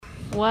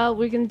Well,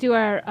 we're going to do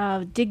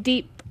our Dig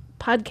Deep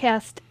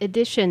podcast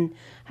edition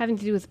having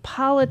to do with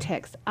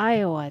politics,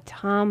 Iowa,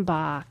 Tom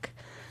Bach,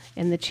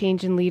 and the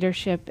change in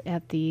leadership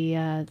at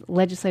the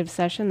legislative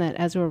session that,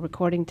 as we're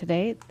recording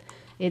today,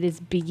 it is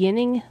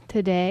beginning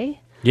today.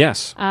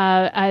 Yes.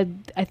 I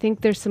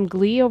think there's some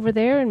glee over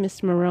there in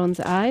Mr. Marone's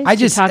eyes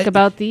to talk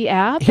about the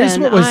app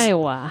and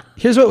Iowa.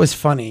 Here's what was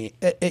funny.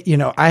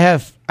 I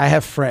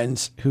have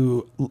friends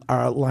who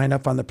are line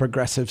up on the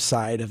progressive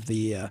side of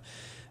the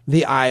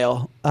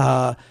aisle.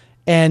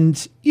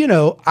 And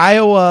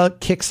Iowa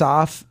kicks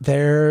off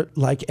their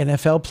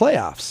NFL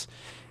playoffs.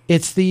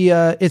 It's the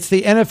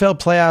NFL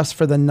playoffs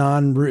for the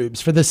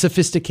non-rubes, for the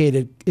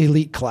sophisticated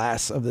elite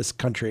class of this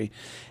country.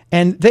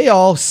 And they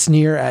all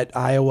sneer at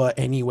Iowa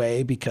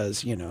anyway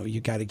because,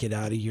 you got to get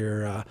out of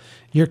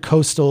your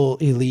coastal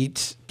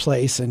elite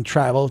place and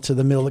travel to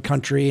the middle of the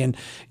country and,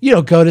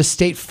 go to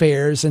state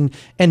fairs and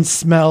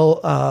smell,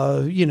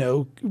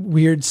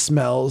 weird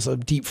smells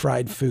of deep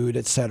fried food,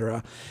 et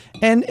cetera.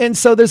 And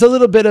so there's a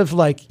little bit of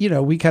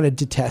we kind of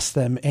detest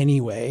them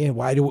anyway. And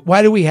why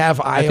do we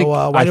have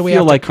Iowa? Why do we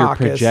have the caucus? I feel like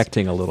you're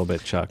projecting a little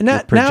bit, Chuck.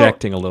 You're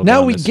projecting a little bit.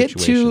 Now we get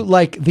to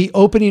the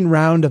opening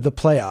round of the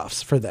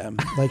playoffs for them.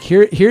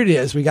 Here it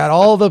is. We got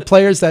all the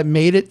players that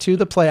made it to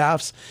the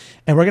playoffs.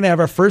 And we're going to have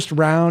our first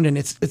round, and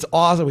it's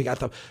awesome. We got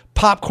the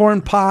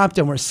popcorn popped,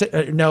 and we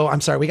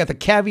got the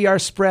caviar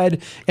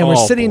spread, and we're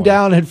sitting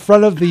down in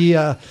front of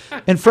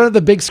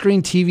the big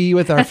screen TV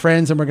with our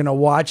friends, and we're going to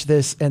watch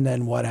this. And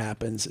then what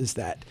happens is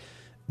that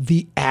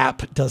the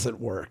app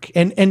doesn't work.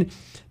 And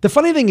the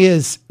funny thing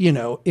is,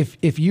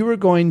 if you were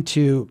going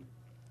to,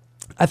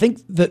 I think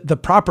the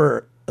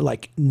proper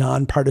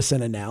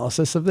nonpartisan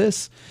analysis of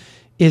this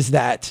is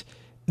that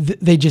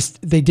they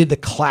did the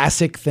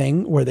classic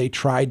thing where they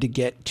tried to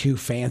get too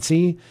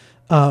fancy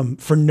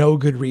for no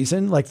good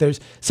reason.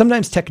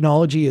 Sometimes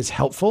technology is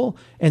helpful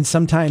and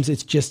sometimes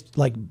it's just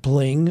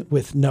bling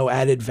with no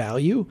added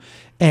value.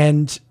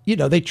 And,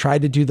 they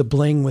tried to do the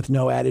bling with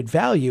no added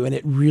value and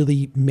it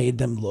really made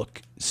them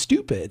look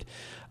stupid.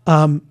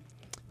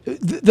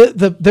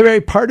 The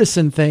very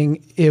partisan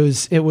thing, it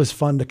was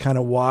fun to kind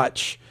of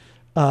watch,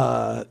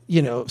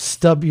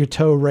 stub your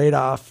toe right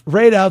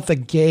out the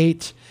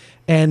gate.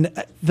 And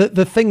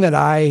the thing that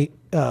I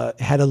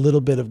had a little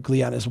bit of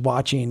glee on is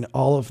watching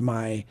all of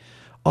my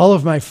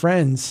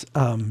friends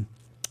and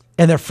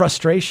their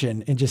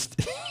frustration and just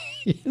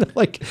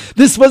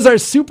this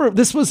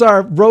was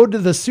our road to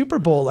the Super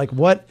Bowl.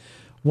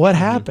 What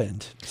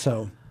happened?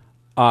 So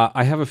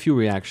I have a few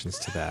reactions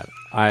to that.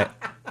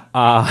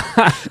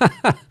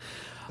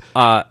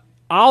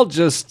 I'll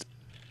just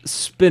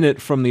spin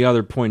it from the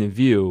other point of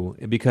view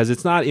because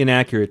it's not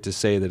inaccurate to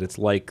say that it's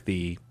like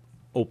the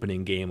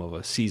opening game of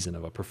a season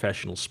of a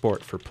professional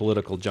sport. For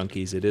political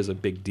junkies, it is a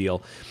big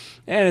deal,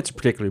 and it's a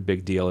particularly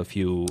big deal if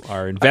you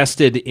are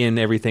invested in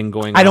everything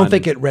going on. I don't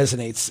think it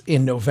resonates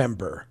in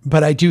November,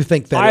 but I do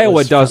think that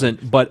Iowa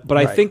doesn't. But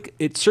right. I think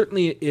it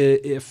certainly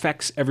it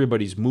affects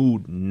everybody's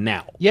mood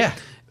now. Yeah,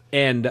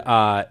 and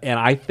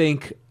I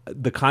think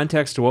the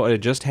context of what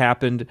had just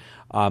happened,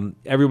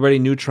 everybody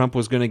knew Trump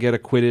was going to get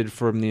acquitted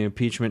from the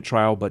impeachment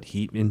trial, but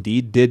he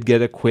indeed did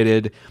get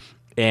acquitted.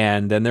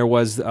 And then there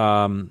was, the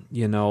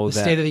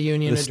State of the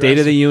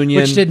Union,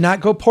 which did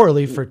not go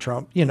poorly for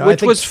Trump.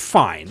 Which was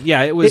fine.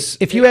 Yeah, it was.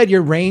 If you had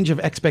your range of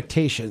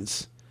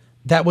expectations,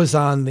 that was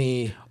on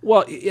the.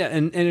 Well, yeah,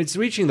 and it's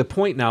reaching the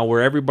point now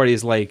where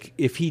everybody's like,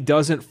 if he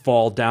doesn't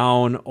fall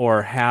down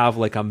or have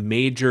a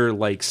major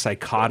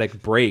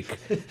psychotic break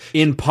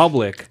in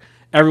public.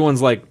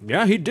 Everyone's like,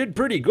 yeah, he did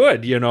pretty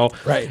good,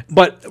 Right.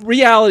 But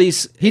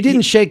realities, he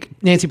didn't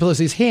shake Nancy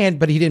Pelosi's hand,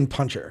 but he didn't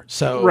punch her.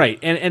 So right,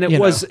 and it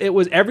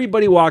was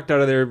everybody walked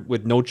out of there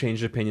with no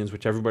changed opinions,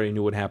 which everybody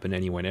knew would happen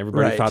anyway. And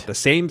everybody thought the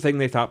same thing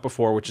they thought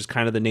before, which is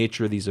kind of the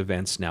nature of these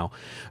events now.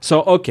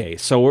 So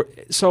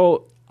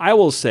so I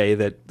will say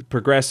that the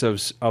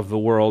progressives of the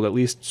world, at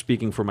least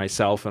speaking for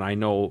myself, and I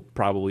know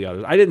probably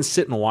others, I didn't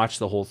sit and watch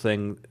the whole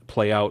thing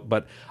play out,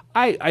 but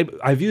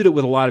I viewed it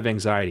with a lot of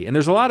anxiety, and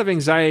there's a lot of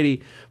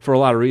anxiety for a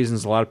lot of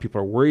reasons. A lot of people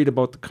are worried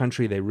about the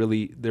country.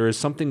 There is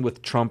something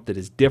with Trump that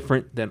is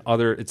different than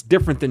it's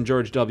different than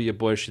George W.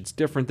 Bush. It's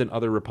different than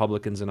other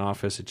Republicans in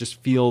office. It just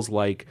feels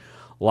like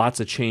lots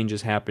of change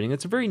is happening.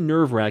 It's a very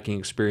nerve-wracking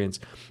experience.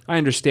 I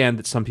understand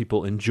that some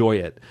people enjoy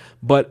it,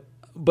 but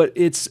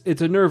it's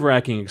a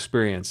nerve-wracking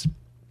experience.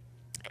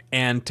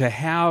 And to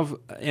have,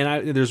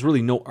 there's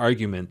really no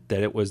argument that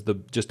it was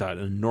just an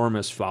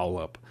enormous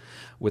foul-up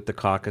with the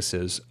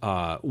caucuses.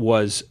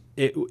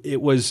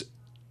 It was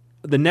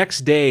the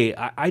next day.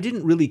 I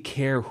didn't really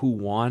care who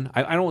won.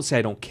 I don't say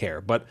I don't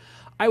care, but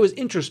I was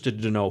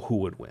interested to know who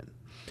would win.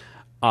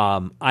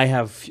 I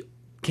have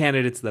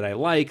candidates that I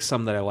like,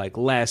 some that I like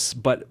less,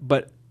 but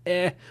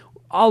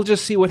I'll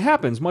just see what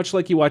happens, much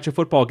like you watch a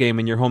football game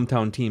and your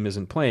hometown team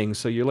isn't playing,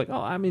 so you're like,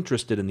 oh, I'm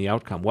interested in the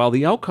outcome. Well,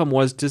 the outcome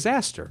was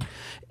disaster.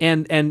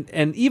 And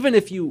even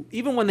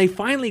when they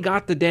finally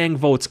got the dang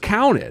votes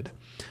counted,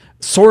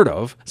 sort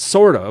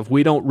of,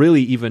 we don't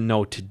really even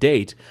know to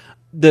date,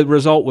 the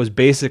result was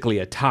basically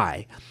a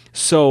tie.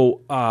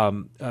 So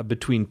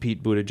between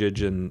Pete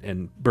Buttigieg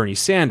and Bernie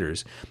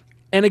Sanders.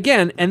 And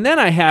again, and then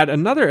I had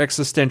another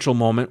existential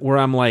moment where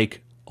I'm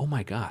like, oh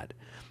my God,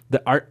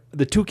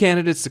 the two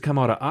candidates to come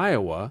out of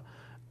Iowa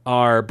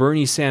are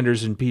Bernie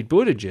Sanders and Pete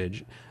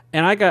Buttigieg.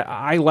 And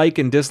I like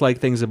and dislike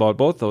things about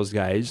both those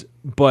guys,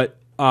 but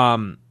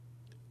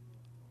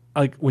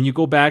like when you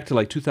go back to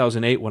like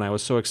 2008 when I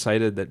was so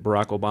excited that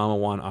Barack Obama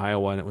won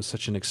Iowa, and it was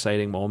such an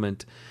exciting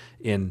moment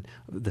in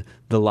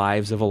the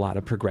lives of a lot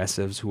of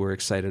progressives who were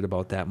excited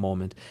about that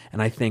moment.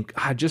 And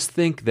I just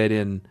think that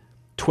in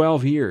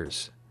 12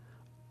 years,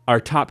 our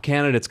top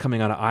candidates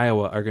coming out of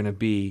Iowa are going to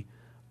be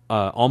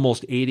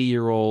almost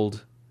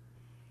 80-year-old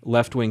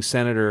left-wing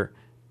senator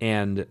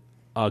and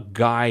a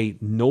guy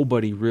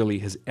nobody really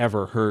has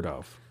ever heard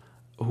of,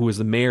 who is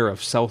the mayor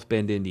of South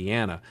Bend,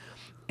 Indiana.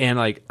 And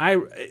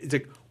it's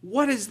like,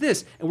 what is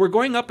this? And we're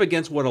going up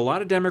against what a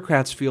lot of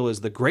Democrats feel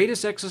is the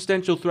greatest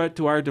existential threat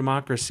to our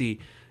democracy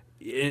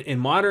in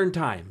modern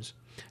times,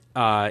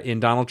 in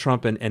Donald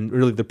Trump and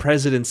really the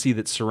presidency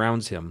that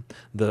surrounds him,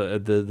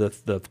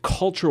 the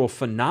cultural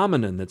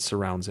phenomenon that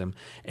surrounds him.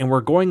 And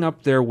we're going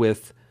up there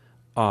with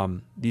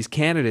these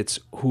candidates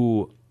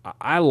who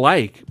I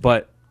like,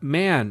 but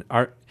man,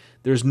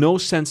 there's no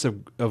sense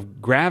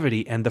of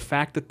gravity. And the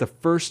fact that the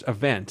first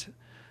event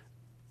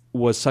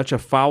was such a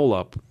foul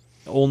up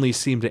only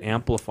seemed to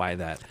amplify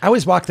that. I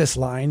always walk this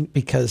line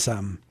because,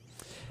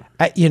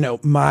 I don't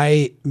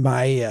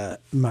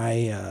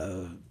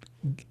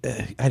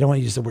want to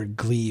use the word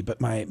glee,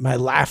 but my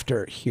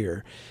laughter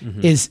here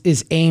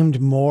is aimed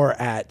more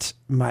at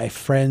my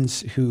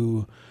friends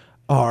who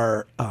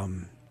are,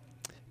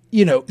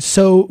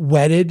 so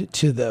wedded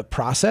to the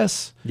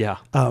process. Yeah.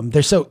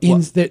 They're so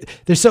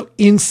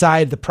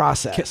inside the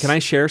process. Can I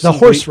share the some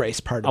horse glee? race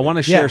part of I it? want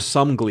to share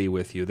some glee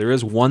with you. There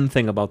is one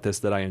thing about this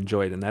that I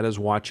enjoyed, and that is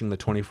watching the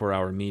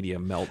 24-hour media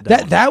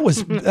meltdown. That was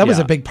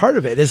a big part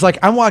of it. It's like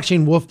I'm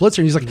watching Wolf Blitzer,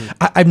 and he's like,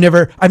 I've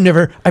never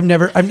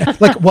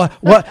like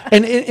what,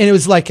 and it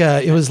was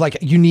like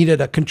you needed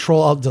a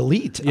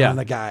Control-Alt-Delete on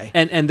the guy,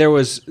 and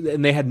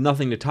they had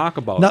nothing to talk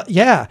about.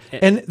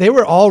 And they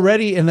were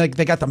already, and like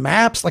they got the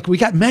maps. Like we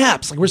got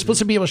maps. Like we're supposed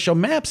to be able to show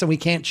maps, and we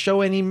can't show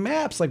any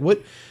maps. Like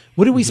what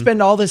do we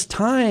spend all this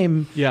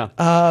time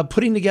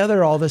putting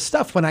together all this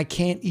stuff when I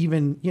can't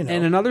even, And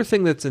another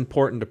thing that's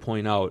important to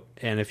point out,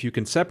 and if you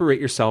can separate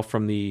yourself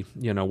from the,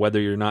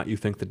 whether or not you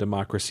think the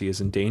democracy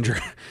is in danger,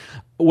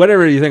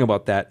 whatever you think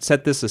about that,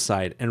 set this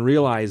aside and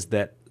realize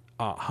that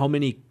how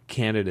many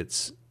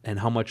candidates and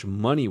how much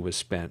money was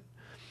spent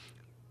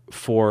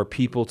for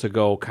people to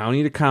go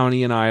county to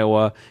county in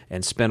Iowa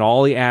and spend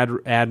all the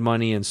ad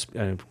money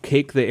and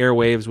cake the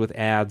airwaves with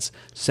ads,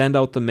 send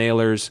out the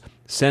mailers,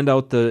 send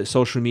out the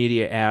social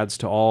media ads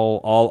to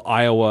all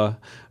Iowa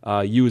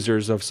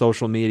users of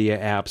social media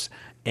apps.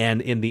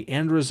 And in the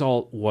end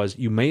result was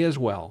you may as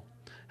well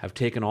have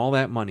taken all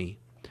that money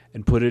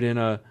and put it in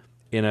a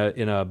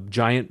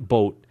giant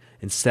boat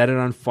and set it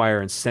on fire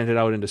and sent it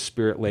out into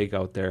Spirit Lake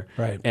out there,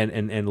 right?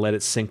 And let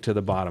it sink to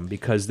the bottom,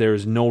 because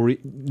there's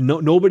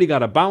nobody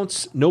got a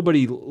bounce.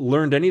 Nobody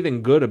learned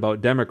anything good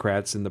about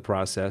Democrats in the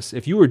process.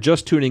 If you were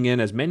just tuning in,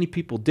 as many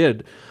people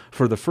did,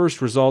 for the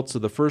first results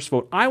of the first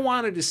vote, I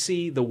wanted to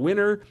see the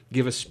winner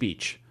give a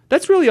speech.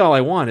 That's really all I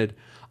wanted.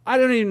 I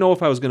don't even know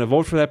if I was going to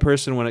vote for that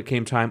person when it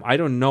came time. I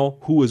don't know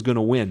who was going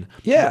to win.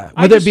 Yeah.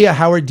 Would there be a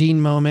Howard Dean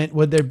moment?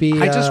 Would there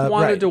be... I just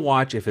wanted to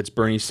watch. If it's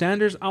Bernie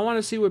Sanders, I want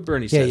to see what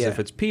Bernie says. If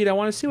it's Pete, I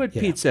want to see what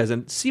Pete says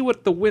and see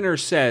what the winner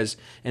says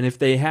and if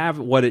they have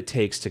what it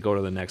takes to go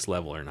to the next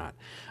level or not.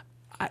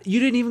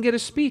 You didn't even get a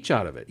speech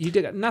out of it. You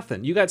did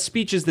nothing. You got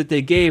speeches that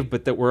they gave,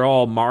 but that were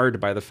all marred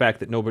by the fact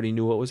that nobody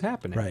knew what was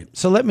happening. Right.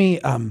 So let me.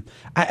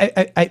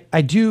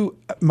 I do.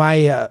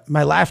 My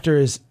laughter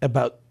is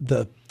about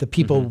the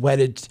people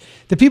wedded,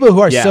 the people who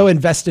are so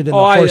invested in the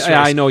horse race.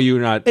 I know you're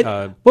not.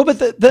 But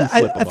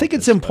I think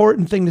it's an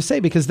important thing to say,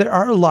 because there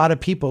are a lot of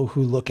people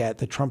who look at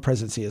the Trump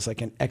presidency as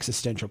like an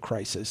existential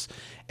crisis,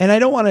 and I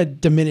don't want to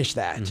diminish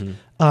that.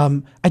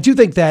 I do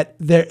think that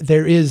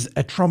there is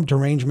a Trump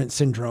derangement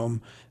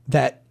syndrome,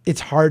 that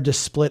it's hard to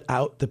split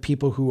out the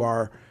people who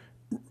are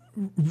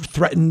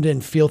threatened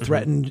and feel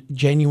threatened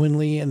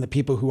genuinely and the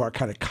people who are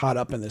kind of caught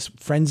up in this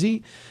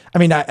frenzy. I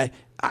mean,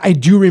 I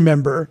do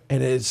remember,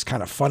 and it is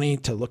kind of funny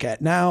to look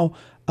at now,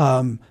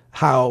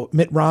 how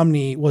Mitt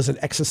Romney was an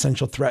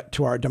existential threat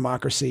to our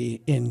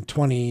democracy in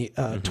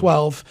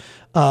 2012.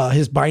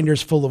 His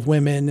binder's full of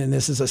women, and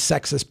this is a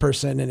sexist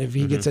person, and if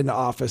he gets into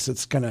office,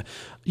 it's going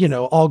to,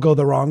 all go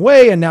the wrong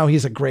way. And now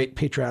he's a great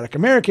patriotic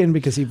American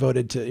because he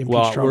voted to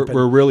impeach Trump.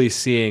 We're really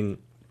seeing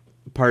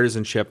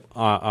partisanship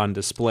on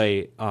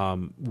display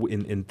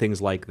in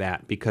things like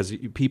that, because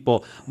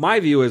my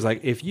view is,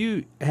 like, if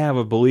you have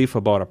a belief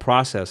about a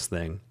process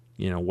thing,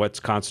 what's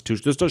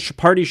constitutional, this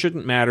party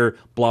shouldn't matter,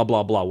 blah,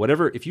 blah, blah,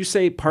 whatever. If you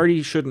say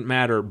party shouldn't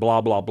matter,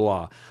 blah, blah,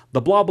 blah, the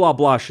blah, blah,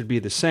 blah should be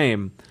the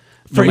same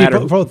for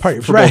both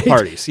parties. Both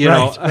parties,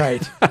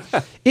 Right.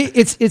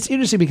 It's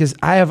interesting, because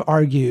I have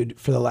argued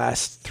for the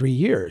last 3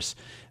 years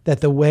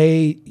that the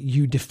way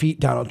you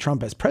defeat Donald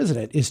Trump as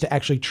president is to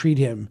actually treat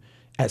him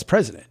as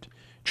president.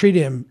 Treat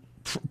him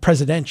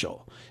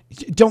presidential.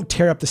 Don't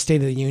tear up the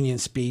State of the Union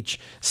speech,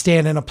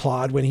 stand and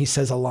applaud when he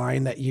says a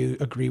line that you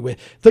agree with.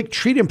 Like,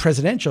 treat him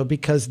presidential,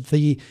 because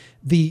the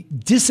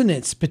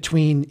dissonance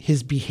between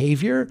his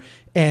behavior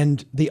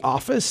and the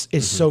office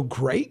is so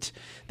great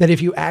that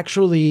if you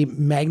actually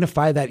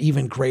magnify that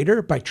even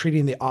greater by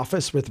treating the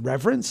office with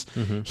reverence,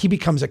 he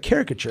becomes a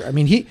caricature. I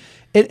mean,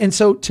 and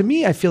so to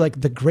me, I feel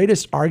like the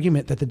greatest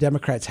argument that the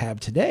Democrats have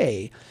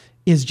today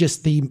is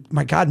just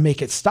my God,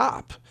 make it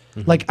stop.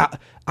 Like,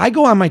 I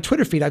go on my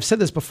Twitter feed. I've said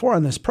this before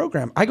on this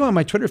program. I go on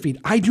my Twitter feed.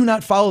 I do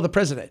not follow the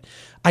president.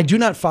 I do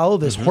not follow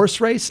this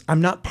horse race.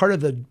 I'm not part of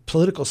the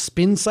political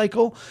spin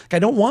cycle. Like, I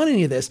don't want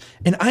any of this.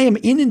 And I am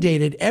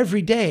inundated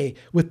every day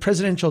with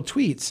presidential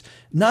tweets,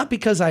 not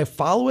because I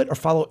follow it or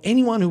follow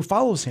anyone who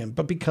follows him,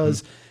 but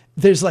because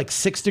there's like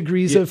 6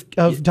 degrees of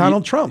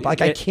Donald Trump. Like,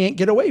 I can't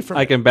get away from it.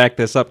 I can back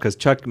this up because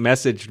Chuck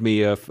messaged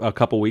me a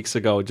couple weeks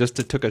ago,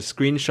 took a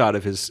screenshot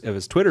of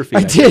his Twitter feed.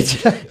 I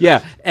did.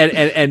 Yeah.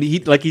 And he,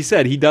 like he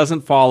said, he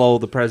doesn't follow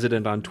the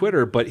president on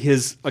Twitter, but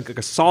his, like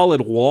a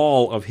solid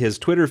wall of his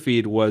Twitter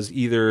feed was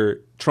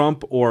either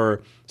Trump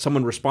or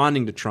someone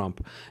responding to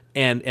Trump.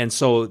 And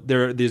so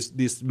there's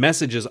these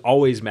messages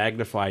always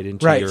magnified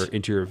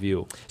into your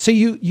view. So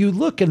you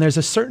look, and there's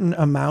a certain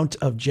amount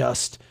of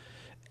just,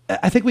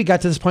 I think we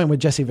got to this point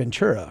with Jesse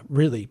Ventura,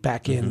 really,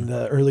 back in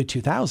the early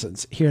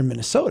 2000s here in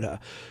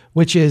Minnesota,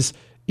 which is,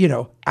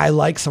 I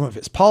like some of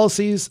his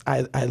policies.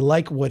 I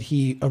like what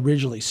he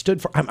originally stood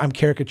for. I'm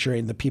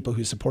caricaturing the people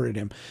who supported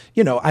him.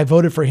 I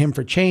voted for him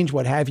for change,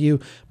 what have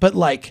you. But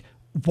like,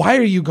 why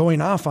are you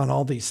going off on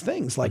all these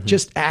things? Like,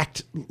 just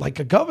act like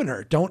a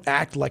governor. Don't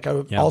act like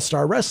a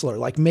all-star wrestler.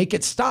 Like, make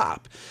it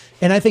stop.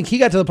 And I think he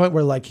got to the point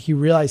where, like, he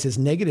realized his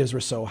negatives were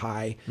so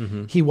high,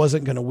 he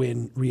wasn't going to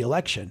win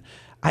re-election.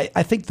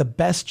 I think the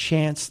best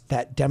chance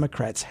that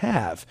Democrats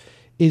have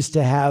is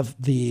to have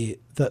the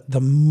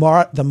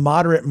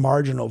moderate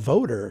marginal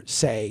voter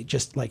say,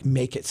 just like,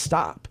 make it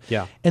stop.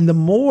 Yeah. And the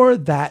more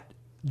that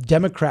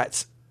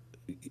Democrats,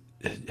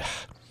 I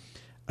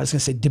was going to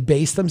say,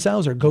 debase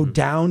themselves or go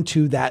down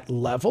to that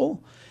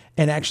level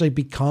and actually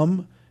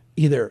become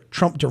either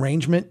Trump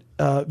derangement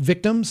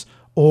victims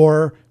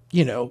or,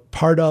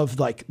 part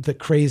of like the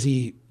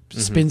crazy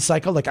spin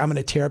cycle, like, I'm going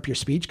to tear up your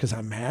speech because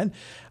I'm mad.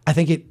 I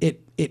think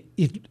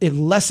it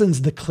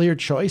lessens the clear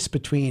choice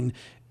between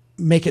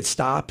make it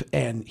stop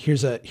and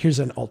here's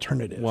an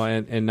alternative. Well,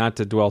 and not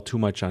to dwell too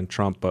much on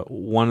Trump, but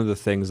one of the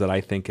things that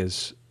I think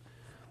is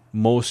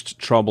most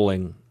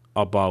troubling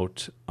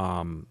about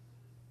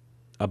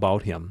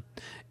him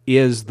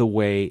is the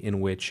way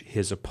in which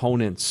his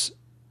opponents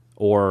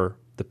or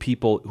the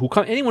people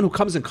anyone who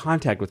comes in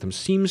contact with him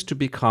seems to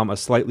become a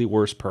slightly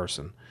worse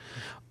person.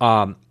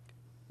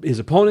 His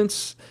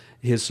opponents,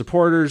 his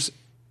supporters,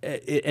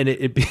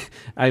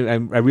 I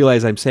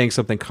realize I'm saying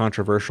something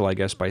controversial, I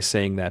guess, by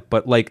saying that,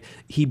 but like,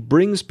 he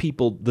brings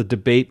people, the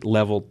debate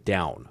level,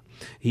 down.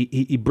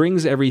 He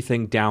brings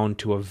everything down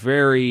to a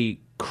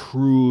very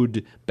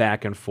crude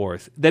back and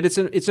forth that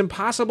it's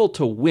impossible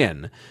to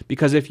win,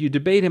 because if you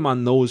debate him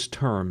on those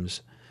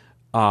terms,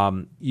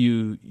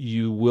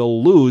 you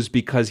will lose,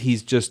 because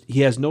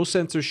he has no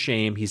sense of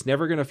shame. He's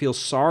never going to feel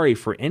sorry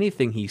for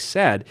anything he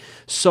said.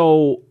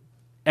 So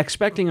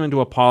expecting him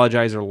to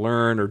apologize or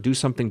learn or do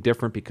something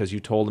different because you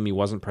told him he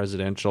wasn't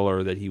presidential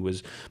or that he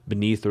was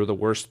beneath or the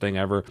worst thing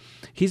ever,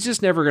 he's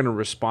just never going to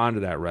respond to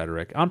that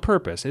rhetoric on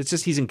purpose. It's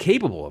just, he's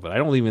incapable of it. I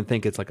don't even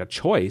think it's like a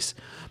choice.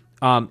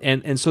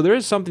 And so there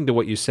is something to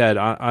what you said.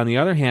 On the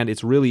other hand,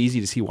 it's really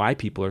easy to see why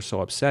people are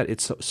so upset.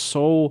 It's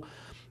so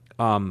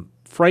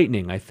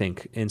frightening, I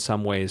think, in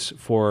some ways,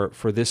 for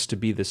this to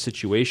be the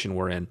situation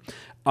we're in.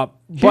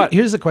 But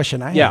here's the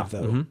question I have,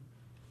 though.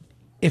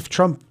 If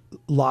Trump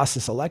lost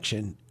this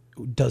election,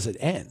 does it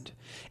end?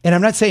 And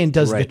I'm not saying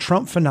does the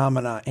Trump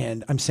phenomena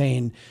end. I'm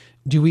saying,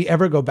 do we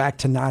ever go back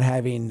to not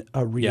having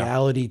a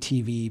reality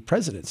TV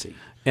presidency?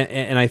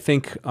 And I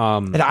think...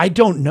 and I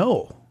don't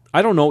know.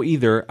 I don't know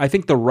either. I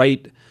think the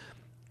right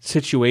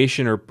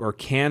situation or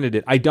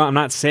candidate, I'm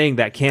not saying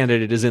that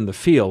candidate is in the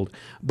field,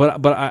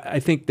 but I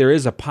think there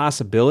is a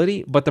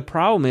possibility. But the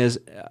problem is,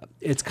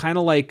 it's kind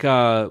of like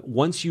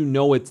once you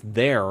know it's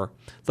there,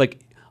 it's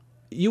like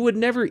you would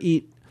never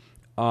eat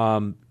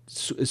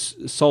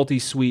salty,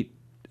 sweet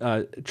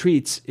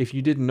treats if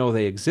you didn't know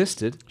they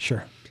existed.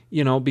 Sure.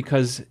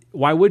 Because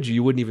why would you?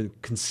 You wouldn't even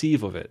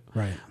conceive of it.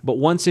 Right. But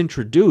once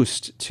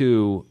introduced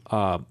to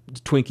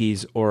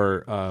Twinkies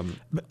or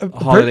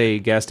holiday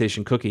gas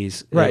station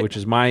cookies, which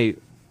is my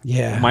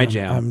jam.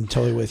 I'm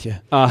totally with you.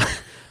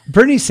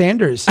 Bernie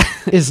Sanders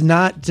is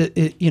not,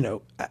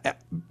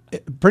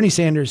 Bernie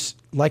Sanders,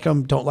 like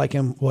him, don't like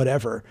him,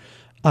 whatever.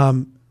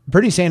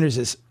 Bernie Sanders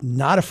is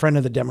not a friend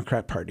of the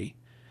Democrat Party.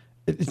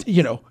 Like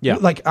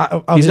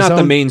he's not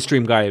the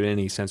mainstream guy in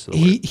any sense of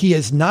the word. He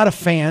is not a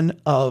fan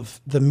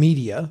of the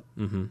media,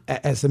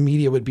 as the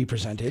media would be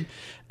presented.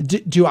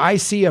 Do I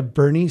see a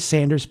Bernie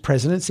Sanders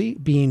presidency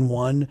being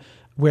one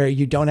where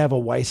you don't have a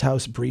White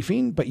House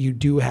briefing, but you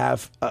do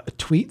have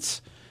tweets?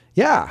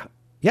 Yeah,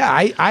 Yeah,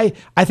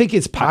 I think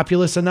it's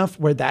populist enough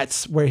where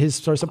that's where his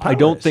source of power I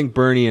don't is. think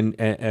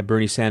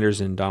Bernie Sanders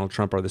and Donald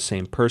Trump are the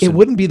same person. It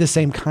wouldn't be the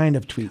same kind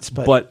of tweets,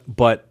 but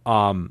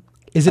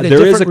is it a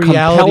there is different a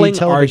reality compelling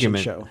television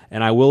argument, show?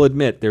 and I will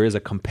admit there is a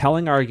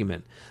compelling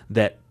argument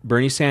that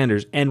Bernie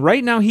Sanders, and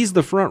right now he's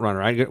the front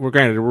runner.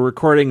 We're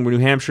recording. New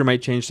Hampshire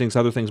might change things.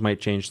 Other things might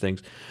change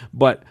things,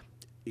 but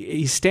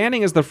he's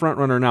standing as the front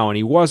runner now, and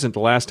he wasn't the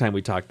last time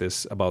we talked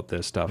about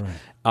this stuff.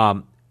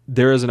 Right.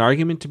 There is an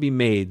argument to be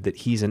made that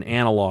he's an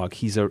analog.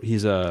 He's a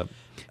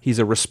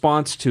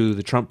response to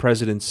the Trump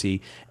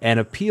presidency and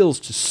appeals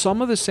to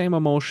some of the same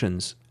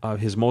emotions of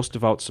his most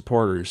devout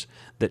supporters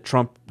that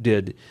Trump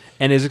did,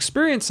 and is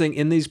experiencing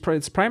in this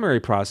primary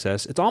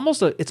process. It's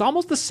almost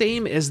the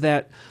same as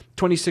that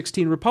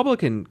 2016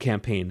 Republican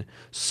campaign.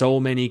 So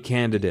many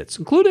candidates,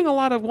 including a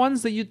lot of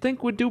ones that you'd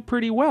think would do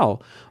pretty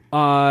well.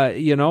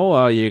 You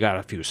got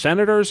a few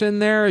senators in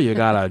there. You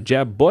got a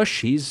Jeb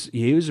Bush.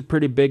 He was a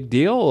pretty big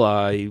deal.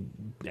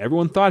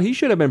 Everyone thought he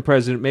should have been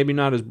president. Maybe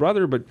not his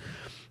brother, but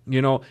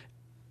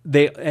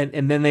they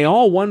and then they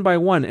all one by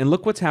one. And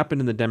look what's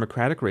happened in the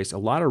Democratic race. A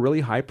lot of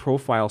really high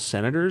profile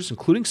senators,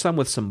 including some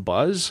with some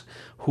buzz,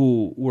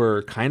 who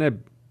were kind of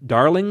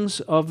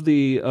darlings of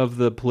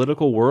the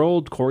political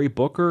world. Cory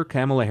Booker,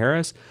 Kamala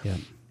Harris. Yeah.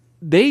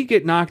 They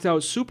get knocked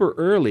out super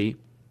early.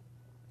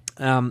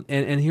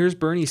 And here's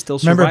Bernie still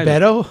surviving.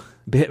 Remember Beto?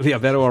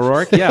 Beto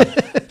O'Rourke, yeah.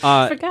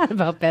 I forgot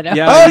about Beto.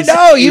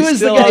 Yeah, he was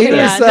the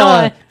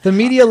guy. The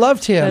media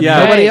loved him.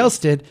 Yeah. Nobody else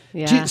did.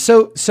 Yeah.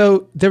 So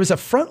there was a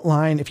front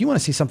line. If you want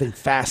to see something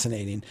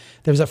fascinating,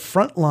 there was a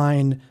front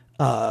line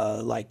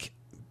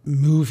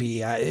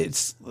movie.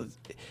 It's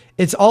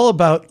all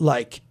about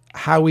like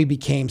how we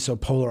became so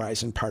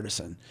polarized and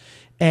partisan,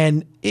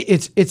 and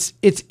it's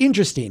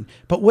interesting.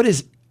 But what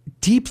is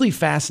deeply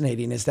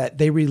fascinating is that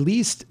they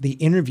released the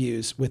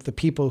interviews with the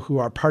people who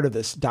are part of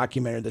this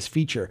documentary, this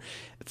feature,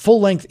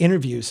 full-length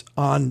interviews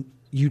on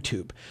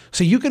YouTube.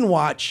 So you can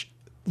watch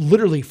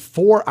literally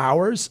 4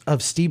 hours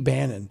of Steve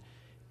Bannon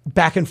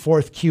back and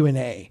forth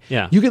Q&A.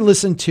 Yeah. You can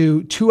listen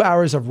to 2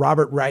 hours of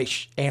Robert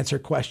Reich answer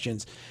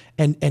questions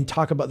and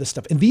talk about this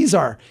stuff. And these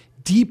are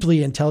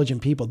deeply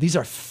intelligent people. These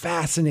are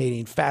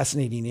fascinating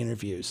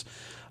interviews.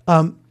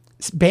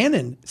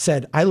 Bannon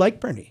said, I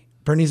like Bernie.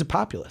 Bernie's a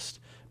populist.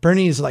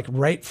 Bernie is like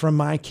right from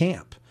my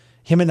camp.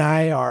 Him and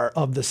I are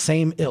of the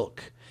same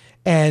ilk.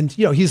 And,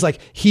 he's like,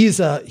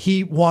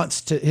 he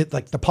wants to,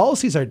 the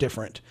policies are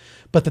different,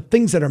 but the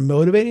things that are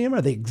motivating him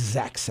are the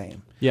exact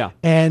same. Yeah.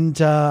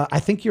 And I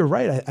think you're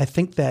right. I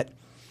think that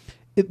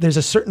there's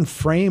a certain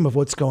frame of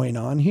what's going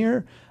on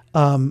here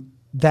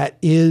that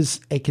is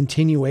a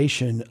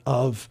continuation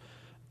of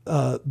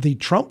the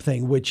Trump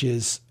thing, which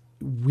is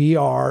we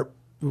are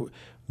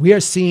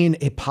seeing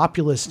a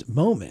populist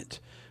moment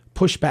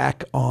push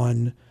back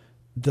on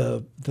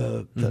the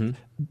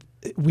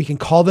we can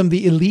call them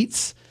the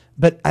elites,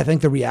 but I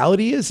think the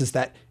reality is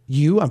that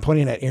I'm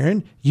pointing at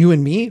Aaron, you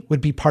and me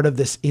would be part of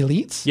this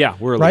elites. Yeah,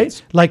 we're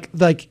elites. Right?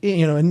 Like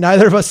and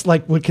neither of us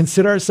would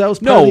consider ourselves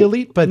part of the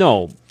elite, but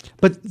no.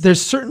 But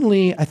there's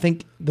certainly, I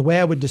think the way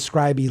I would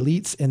describe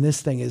elites in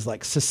this thing is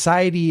like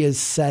society is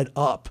set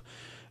up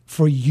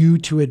for you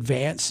to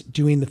advance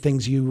doing the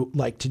things you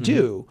like to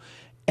do.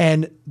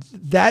 And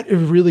that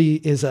really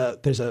is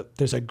there's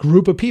a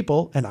group of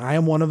people, and I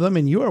am one of them,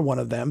 and you are one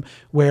of them,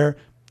 where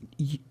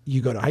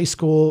you go to high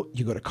school,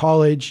 you go to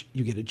college,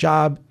 you get a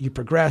job, you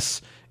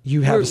progress,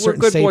 you have a certain.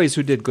 We're good boys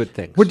who did good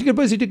things. We're good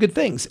boys who did good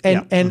things,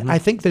 and I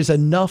think there's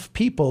enough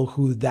people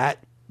who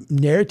that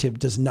narrative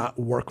does not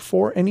work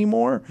for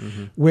anymore,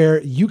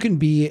 where you can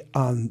be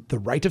on the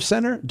right of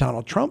center,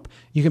 Donald Trump,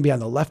 you can be on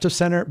the left of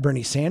center,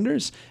 Bernie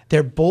Sanders.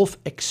 They're both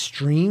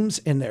extremes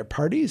in their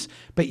parties,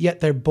 but yet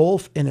they're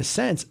both, in a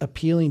sense,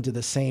 appealing to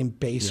the same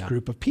base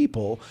group of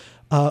people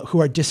who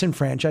are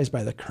disenfranchised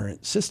by the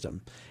current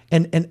system.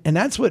 And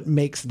that's what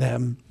makes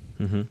them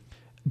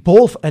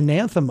both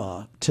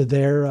anathema to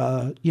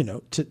their,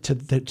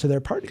 to their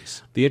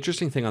parties. The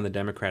interesting thing on the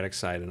Democratic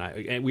side,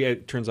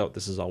 it turns out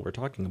this is all we're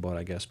talking about,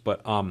 I guess,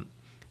 but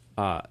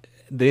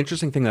the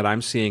interesting thing that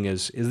I'm seeing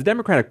is the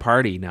Democratic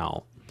Party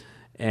now,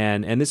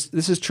 and this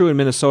is true in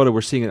Minnesota.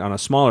 We're seeing it on a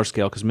smaller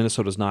scale because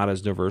Minnesota is not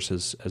as diverse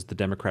as the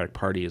Democratic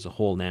Party as a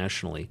whole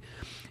nationally.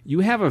 You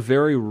have a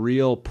very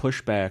real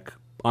pushback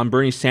on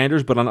Bernie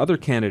Sanders, but on other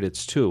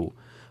candidates too.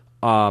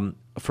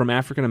 From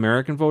African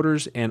American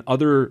voters and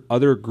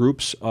other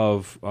groups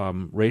of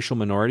racial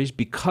minorities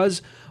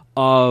because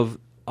of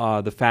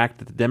the fact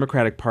that the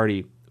Democratic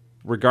Party,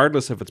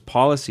 regardless of its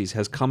policies,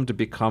 has come to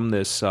become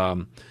this kind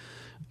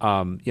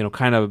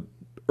of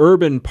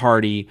urban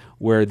party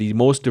where the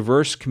most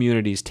diverse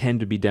communities tend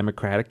to be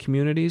Democratic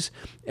communities.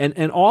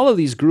 And all of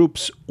these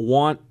groups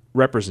want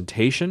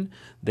representation.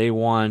 They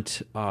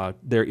want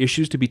their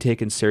issues to be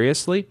taken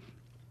seriously.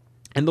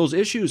 And those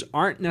issues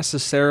aren't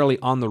necessarily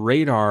on the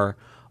radar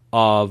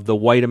of the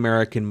white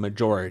American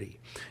majority,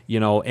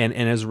 and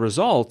as a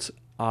result,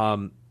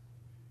 it'll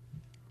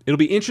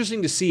be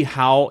interesting to see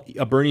how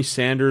a Bernie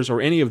Sanders or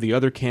any of the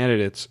other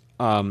candidates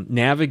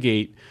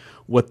navigate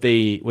what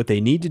they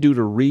need to do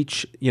to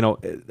reach,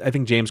 I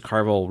think James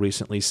Carville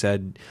recently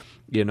said,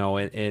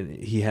 and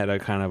he had a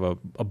kind of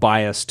a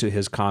bias to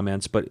his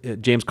comments,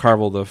 but James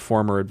Carville, the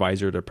former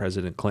advisor to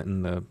President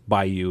Clinton, the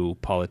Bayou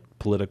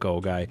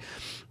Politico guy,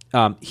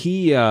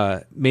 he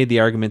made the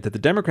argument that the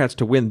Democrats,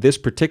 to win this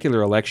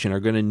particular election, are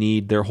going to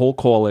need their whole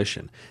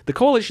coalition. The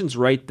coalition's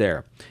right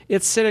there.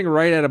 It's sitting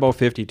right at about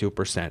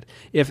 52%.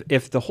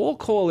 If the whole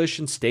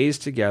coalition stays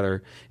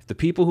together, if the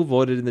people who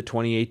voted in the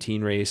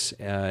 2018 race,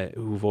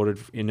 who voted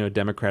in a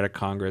Democratic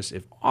Congress,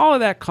 if all of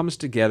that comes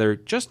together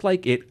just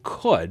like it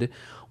could,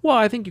 well,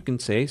 I think you can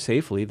say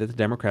safely that the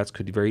Democrats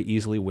could very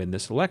easily win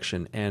this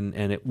election, and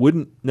it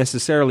wouldn't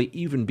necessarily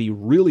even be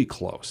really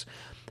close.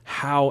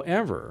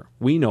 However,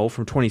 we know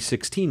from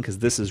 2016, because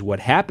this is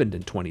what happened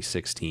in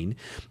 2016,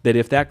 that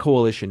if that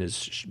coalition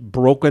is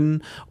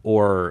broken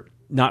or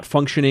not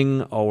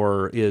functioning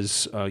or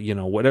is,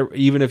 whatever,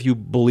 even if you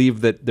believe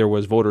that there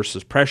was voter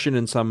suppression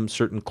in some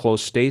certain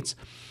close states,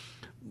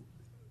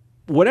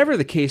 whatever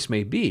the case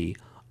may be,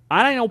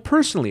 I know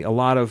personally a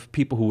lot of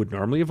people who would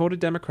normally have voted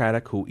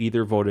Democratic who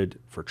either voted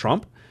for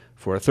Trump,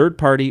 for a third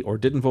party, or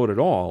didn't vote at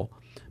all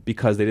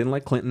because they didn't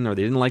like Clinton or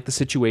they didn't like the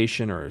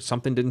situation or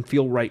something didn't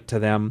feel right to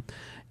them.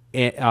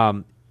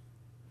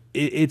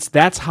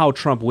 That's how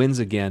Trump wins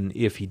again.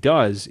 If he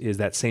does, is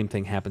that same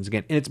thing happens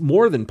again. And it's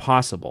more than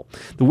possible.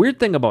 The weird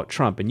thing about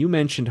Trump, and you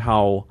mentioned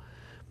how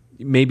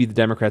maybe the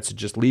Democrats would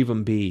just leave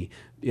him be,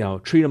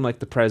 treat him like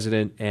the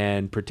president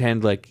and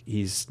pretend like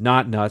he's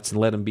not nuts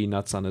and let him be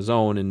nuts on his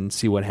own and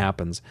see what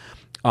happens.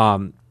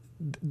 The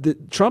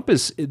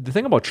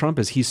thing about Trump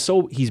is he's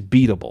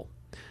beatable,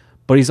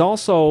 but he's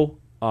also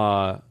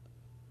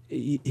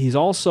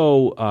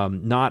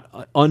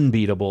not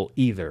unbeatable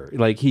either.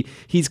 Like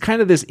he's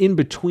kind of this in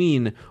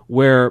between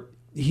where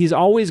he's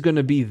always going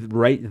to be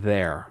right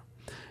there,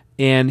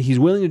 and he's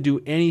willing to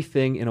do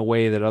anything in a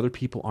way that other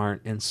people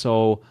aren't. And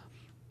so,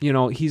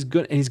 he's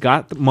good, and he's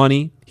got the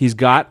money. He's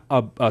got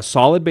a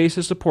solid base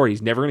of support.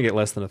 He's never going to get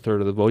less than a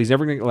third of the vote. He's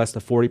never going to get less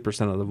than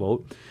 40% of the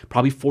vote.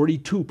 Probably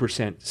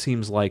 42%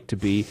 seems like to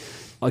be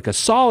like a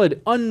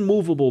solid,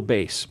 unmovable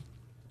base.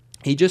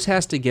 He just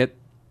has to get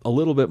a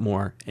little bit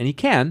more, and he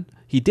can.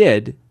 He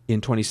did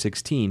in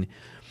 2016.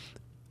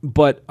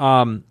 But,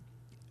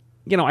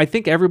 I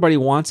think everybody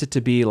wants it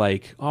to be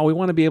like, oh, we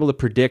want to be able to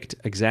predict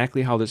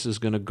exactly how this is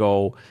going to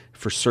go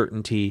for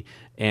certainty,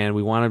 and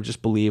we want to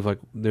just believe like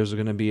there's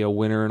going to be a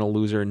winner and a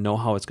loser and know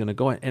how it's going to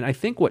go. And I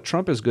think what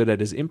Trump is good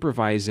at is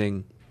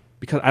improvising,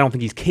 because I don't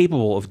think he's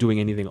capable of doing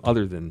anything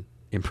other than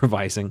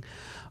improvising.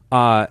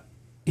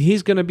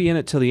 He's going to be in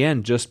it till the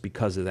end just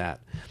because of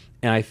that.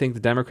 And I think the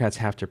Democrats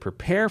have to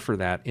prepare for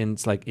that. And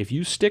it's like, if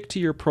you stick to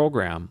your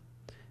program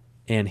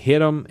and hit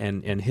them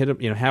and hit them,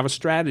 have a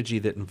strategy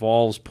that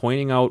involves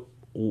pointing out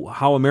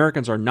how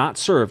Americans are not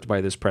served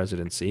by this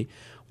presidency,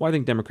 well, I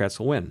think Democrats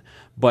will win.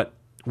 But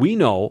we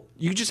know,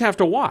 you just have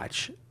to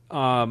watch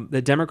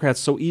that Democrats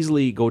so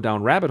easily go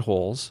down rabbit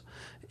holes,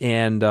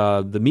 and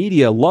the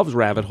media loves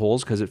rabbit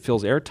holes because it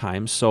fills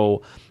airtime.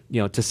 So,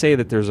 to say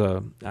that there's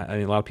a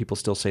lot of people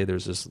still say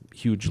there's this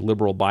huge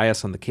liberal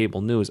bias on the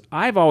cable news.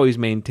 I've always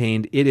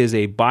maintained it is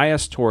a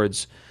bias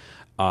towards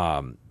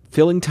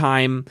filling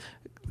time,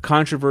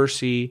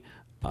 controversy.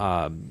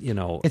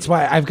 It's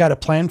why I've got a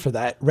plan for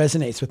that.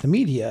 Resonates with the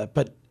media,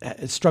 but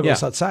it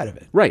struggles outside of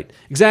it. Right,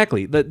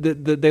 exactly.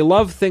 They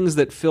love things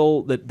that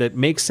that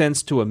make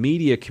sense to a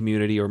media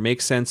community or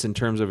make sense in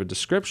terms of a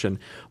description,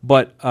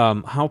 but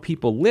how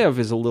people live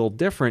is a little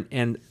different.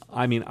 And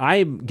I mean,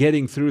 I'm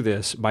getting through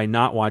this by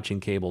not watching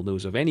cable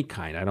news of any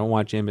kind. I don't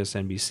watch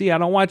MSNBC. I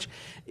don't watch,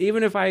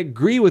 even if I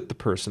agree with the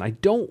person, I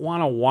don't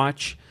want to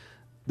watch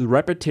the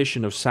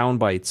repetition of sound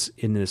bites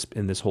in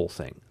this whole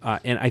thing.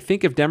 And I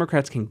think if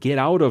Democrats can get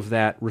out of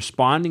that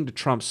responding to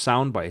Trump's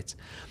sound bites,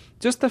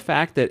 just the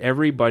fact that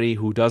everybody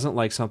who doesn't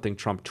like something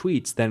Trump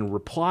tweets then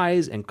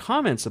replies and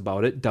comments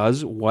about it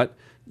does what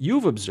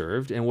you've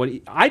observed. And what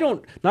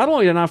not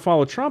only do I not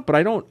follow Trump, but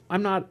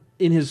I'm not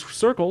in his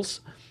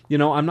circles.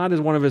 I'm not as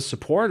one of his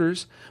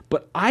supporters,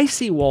 but I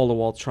see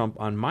wall-to-wall Trump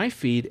on my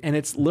feed, and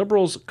it's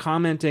liberals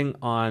commenting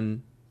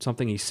on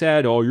something he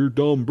said. Oh, you're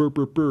dumb, burr,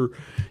 burr, burr.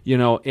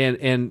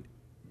 And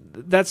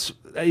that's,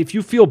 if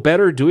you feel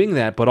better doing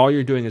that, but all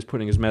you're doing is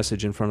putting his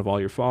message in front of all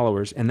your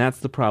followers, and that's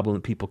the problem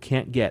that people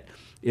can't get,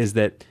 is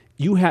that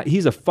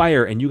he's a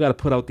fire, and you got to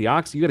put out the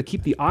oxygen. You got to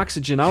keep the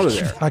oxygen out of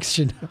there.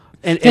 Oxygen.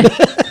 And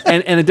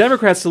a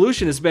Democrat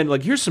solution has been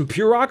like, here's some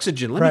pure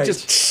oxygen. Let me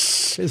just.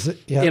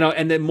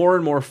 And then more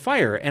and more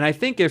fire. And I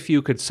think if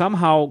you could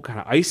somehow kind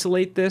of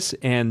isolate this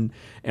and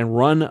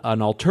run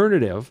an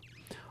alternative,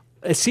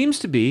 it seems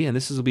to be, and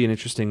this will be an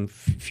interesting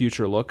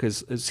future look,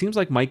 is it seems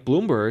like Mike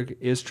Bloomberg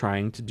is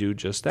trying to do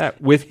just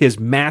that with his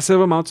massive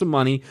amounts of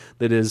money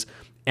that is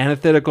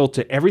antithetical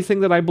to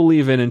everything that I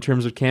believe in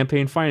terms of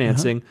campaign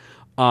financing.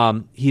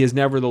 He is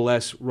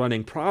nevertheless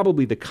running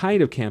probably the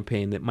kind of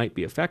campaign that might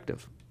be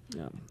effective.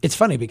 Yeah. It's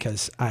funny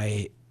because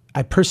I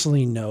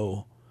personally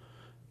know,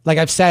 like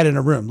I've sat in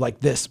a room like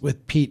this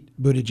with Pete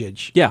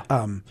Buttigieg. Yeah.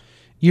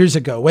 years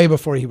ago, way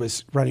before he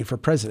was running for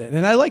president.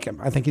 And I like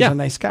him. I think he's a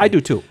nice guy. I do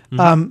too.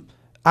 Mm-hmm.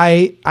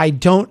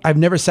 I've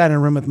never sat in a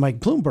room with Mike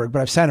Bloomberg,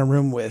 but I've sat in a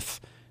room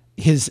with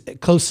his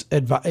closest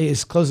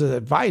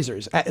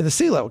advisors at the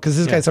city level, because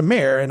this guy's a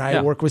mayor and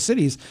I work with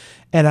cities,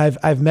 and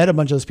I've met a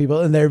bunch of those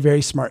people, and they're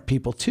very smart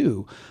people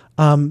too.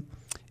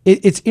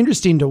 It's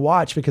interesting to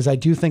watch, because I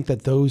do think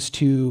that those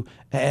two,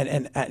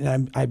 and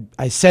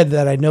I said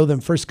that I know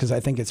them first because I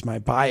think it's my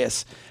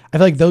bias. I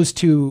feel like those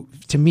two,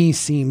 to me,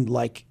 seem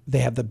like they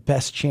have the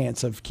best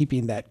chance of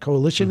keeping that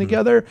coalition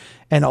together,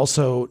 and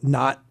also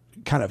not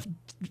kind of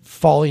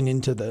falling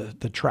into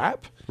the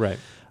trap. Right.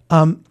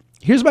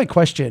 Here's my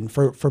question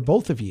for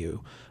both of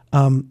you.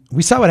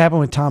 We saw what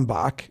happened with Tom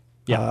Bach,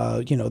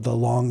 the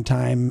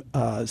longtime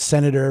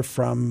senator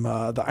from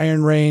the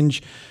Iron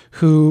Range,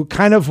 who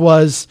kind of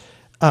was,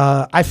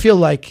 I feel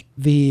like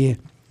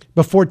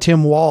before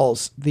Tim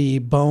Walz, the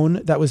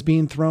bone that was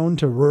being thrown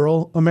to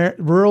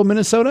rural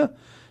Minnesota.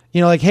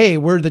 Like, hey,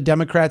 we're the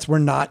Democrats. We're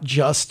not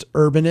just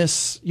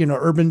urbanists,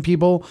 urban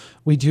people.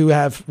 We do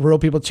have rural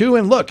people too.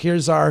 And look,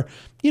 here's our,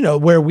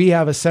 where we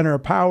have a center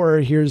of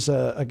power. Here's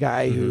a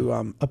guy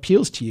who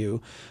appeals to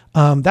you.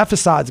 That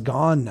facade's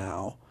gone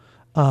now.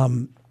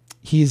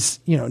 He's,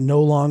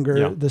 no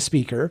longer the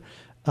speaker.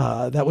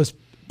 That was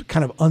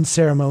kind of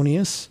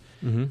unceremonious.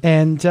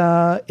 And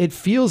it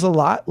feels a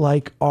lot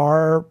like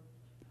our,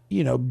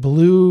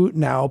 blue,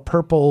 now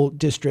purple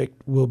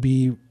district will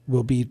be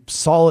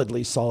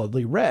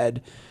solidly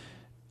red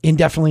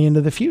indefinitely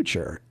into the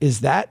future. Is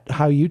that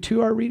how you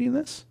two are reading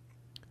this?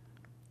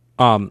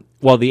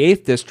 Well, the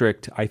 8th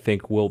district, I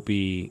think, will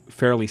be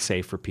fairly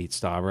safe for Pete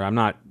Stauber. I'm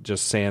not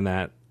just saying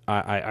that.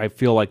 I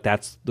feel like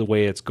that's the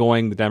way it's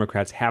going. The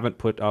Democrats haven't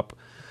put up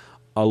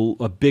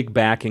a big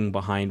backing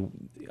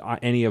behind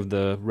any of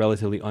the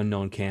relatively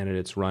unknown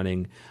candidates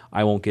running.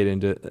 I won't get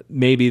into,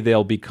 maybe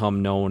they'll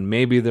become known.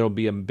 Maybe there'll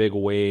be a big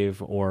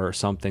wave or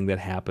something that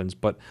happens,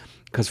 but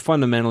because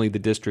fundamentally the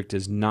district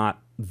is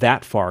not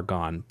that far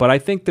gone. But I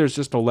think there's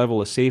just a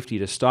level of safety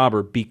to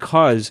Stauber,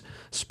 because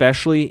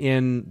especially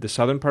in the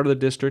southern part of the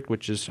district,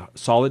 which is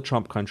solid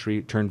Trump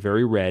country, turned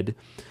very red,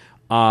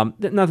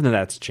 nothing of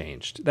that's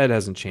changed. That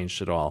hasn't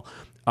changed at all.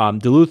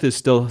 Duluth is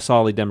still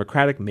solidly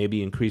Democratic.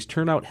 Maybe increased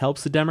turnout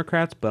helps the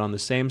Democrats, but on the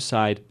same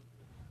side,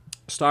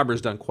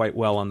 Stauber's done quite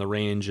well on the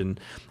range, and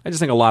I just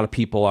think a lot of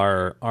people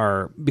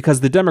are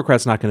because the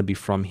Democrat's not going to be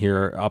from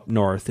here up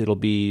north. It'll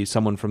be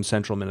someone from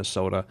central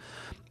Minnesota,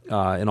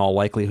 in all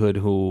likelihood,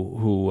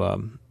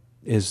 who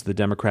is the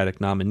Democratic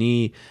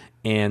nominee,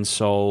 and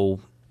so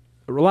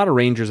a lot of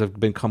Rangers have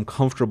become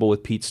comfortable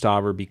with Pete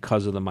Stauber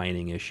because of the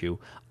mining issue.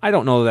 I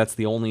don't know that that's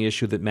the only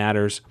issue that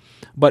matters,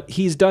 but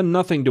he's done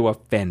nothing to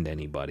offend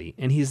anybody,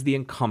 and he's the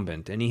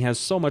incumbent, and he has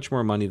so much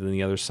more money than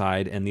the other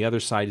side, and the other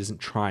side isn't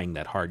trying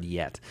that hard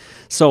yet.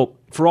 So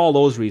for all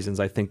those reasons,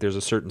 I think there's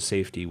a certain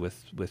safety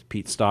with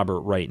Pete Stauber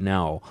right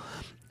now.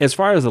 As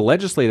far as the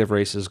legislative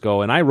races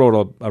go, and I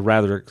wrote a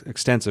rather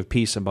extensive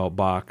piece about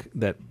Bach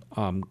that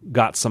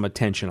got some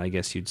attention, I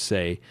guess you'd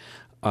say,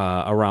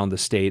 around the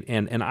state,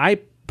 and I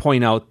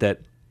point out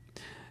that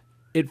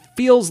it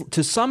feels,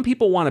 to some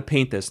people want to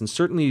paint this, and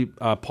certainly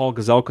Paul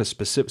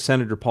Gazelka,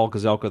 Senator Paul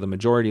Gazelka, the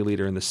majority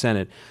leader in the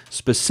Senate,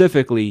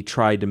 specifically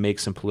tried to make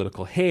some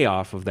political hay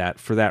off of that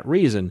for that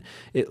reason.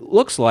 It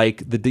looks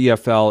like the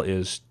DFL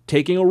is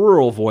taking a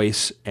rural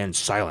voice and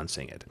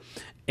silencing it.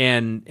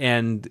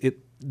 And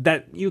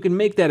that you can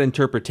make that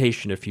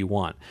interpretation if you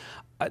want.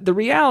 The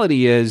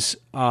reality is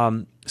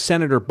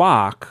Senator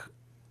Bach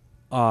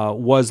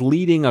was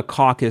leading a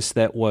caucus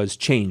that was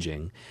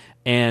changing,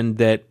 and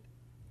that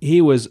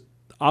he was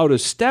out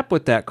of step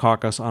with that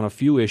caucus on a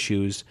few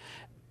issues,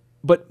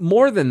 but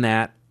more than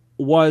that,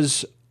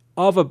 was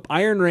of an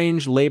Iron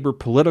Range labor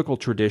political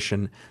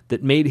tradition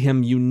that made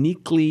him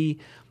uniquely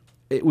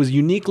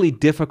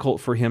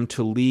difficult for him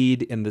to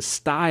lead in the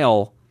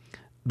style,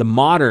 the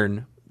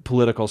modern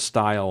political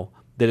style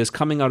that is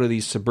coming out of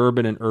these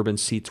suburban and urban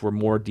seats where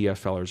more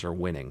DFLers are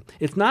winning.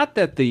 It's not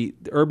that the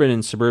urban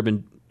and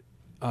suburban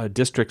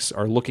districts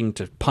are looking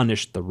to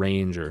punish the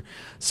range, or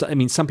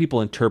some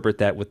people interpret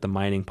that with the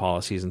mining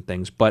policies and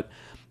things, but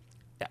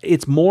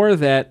it's more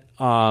that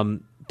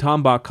Tom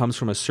Bach comes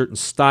from a certain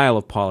style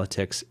of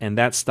politics, and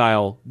that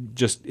style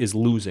just is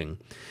losing.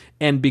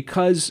 And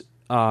because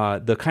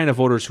the kind of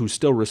voters who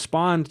still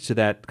respond to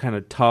that kind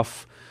of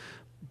tough,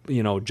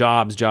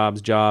 jobs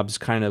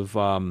kind of,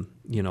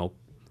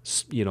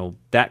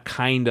 that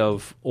kind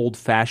of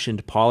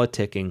old-fashioned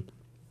politicking,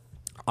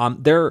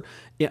 they're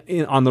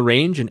on the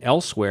range and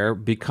elsewhere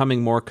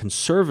becoming more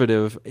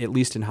conservative, at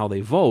least in how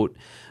they vote,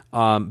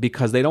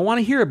 because they don't want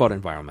to hear about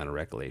environmental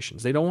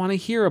regulations. They don't want to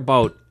hear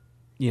about,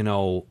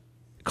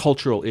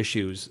 cultural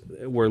issues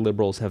where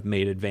liberals have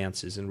made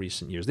advances in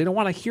recent years. They don't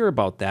want to hear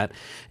about that.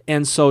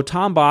 And so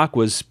Tom Bach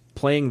was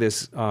playing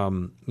this,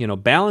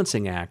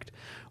 balancing act.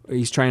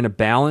 He's trying to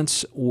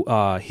balance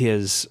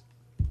his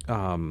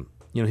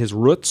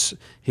roots,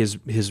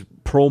 his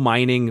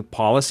pro-mining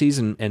policies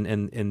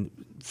and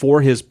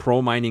for his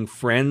pro-mining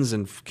friends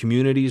and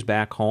communities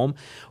back home,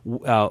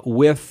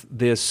 with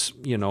this,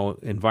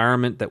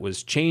 environment that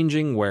was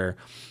changing where,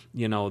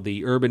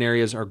 the urban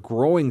areas are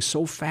growing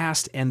so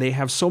fast and they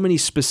have so many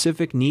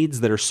specific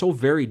needs that are so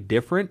very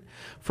different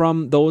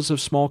from those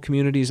of small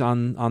communities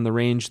on the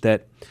range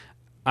that,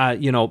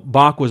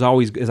 Bach was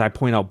always, as I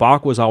point out,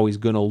 Bach was always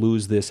going to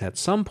lose this at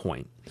some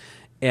point.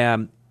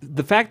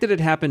 The fact that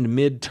it happened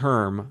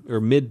mid-term or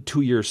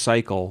mid-2-year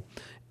cycle,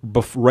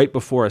 right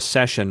before a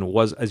session,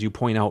 was, as you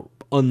point out,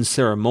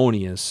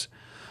 unceremonious.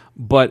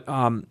 But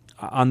on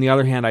the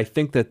other hand, I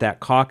think that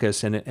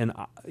caucus, and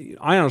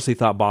I honestly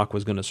thought Bach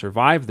was going to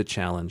survive the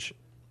challenge.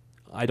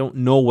 I don't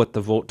know what the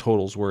vote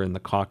totals were in the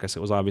caucus. It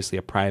was obviously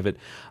a private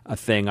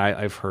thing.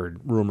 I've heard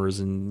rumors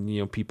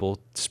and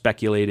people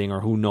speculating,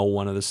 or who know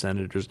one of the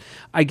senators.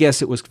 I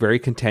guess it was very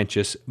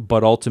contentious,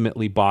 but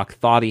ultimately Bach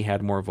thought he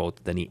had more votes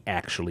than he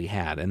actually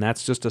had, and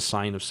that's just a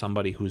sign of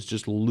somebody who's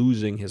just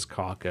losing his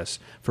caucus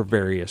for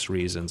various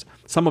reasons.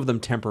 Some of them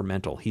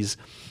temperamental. He's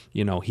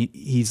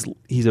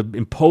an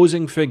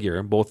imposing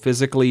figure, both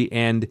physically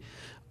and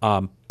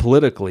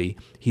politically.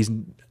 He's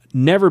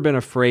never been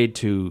afraid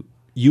to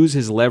use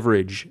his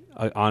leverage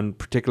on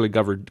particularly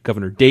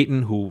Governor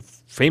Dayton, who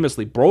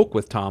famously broke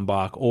with Tom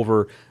Bach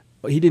over,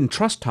 he didn't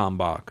trust Tom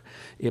Bach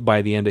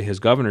by the end of his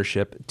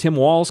governorship. Tim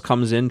Walz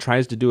comes in,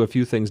 tries to do a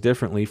few things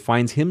differently,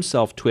 finds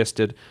himself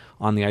twisted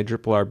on the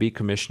IRRB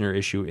commissioner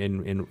issue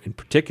in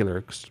particular,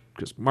 because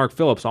Mark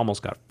Phillips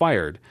almost got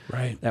fired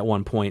at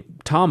one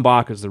point. Tom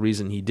Bach is the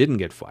reason he didn't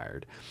get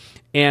fired.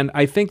 And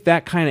I think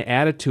that kind of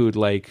attitude,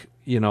 like,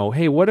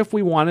 hey, what if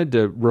we wanted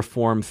to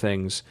reform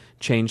things,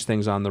 change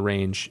things on the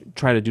range,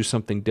 try to do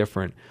something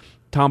different?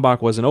 Tom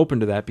Bach wasn't open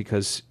to that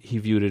because he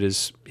viewed it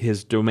as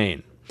his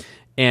domain.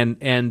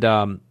 And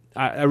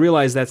I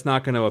realize that's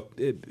not going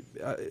to...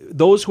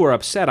 those who are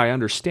upset, I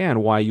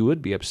understand why you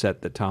would be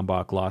upset that Tom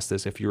Bach lost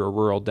this if you're a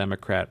rural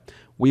Democrat.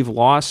 We've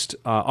lost,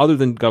 other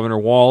than Governor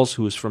Walz,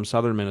 who's from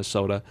southern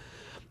Minnesota,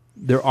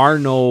 there are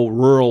no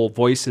rural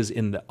voices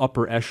in the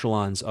upper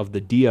echelons of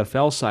the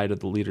DFL side of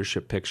the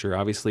leadership picture.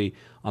 Obviously,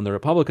 on the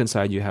Republican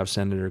side, you have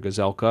Senator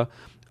Gazelka,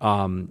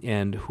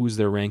 and who's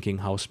their ranking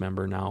House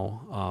member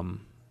now?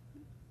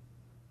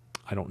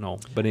 I don't know.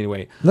 But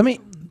anyway.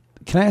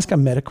 Can I ask a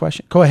meta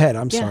question? Go ahead.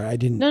 I'm sorry. I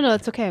didn't. No,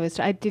 it's okay.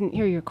 I didn't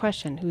hear your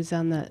question. Who's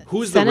on the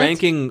Who's Senate? the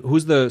ranking?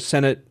 Who's the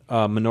Senate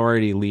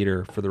minority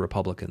leader for the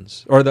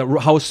Republicans, or the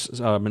House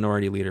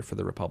minority leader for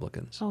the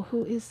Republicans? Oh,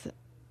 who is the...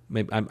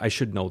 Maybe I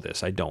should know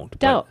this. I don't.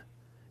 Doubt.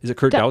 Is it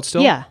Kurt Doubt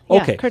still? Yeah.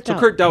 Okay. Kurt so Doubt.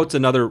 Kurt Doubt's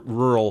another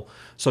rural.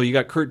 So you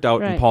got Kurt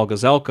Doubt and Paul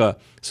Gazelka.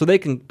 So they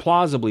can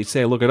plausibly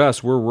say, look at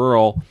us, we're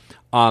rural.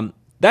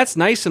 That's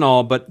nice and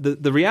all, but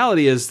the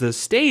reality is the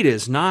state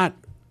is not,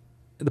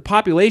 the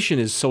population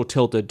is so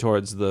tilted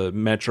towards the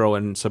metro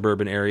and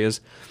suburban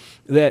areas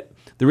that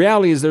the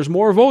reality is there's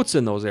more votes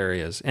in those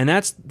areas, and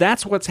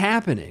that's what's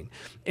happening.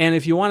 And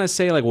if you want to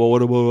say, like, well,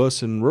 what about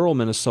us in rural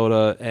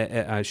Minnesota?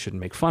 I shouldn't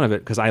make fun of it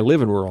because I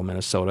live in rural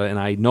Minnesota and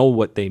I know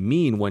what they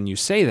mean when you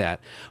say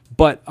that.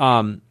 But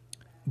when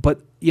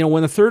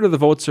a third of the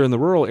votes are in the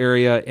rural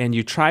area and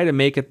you try to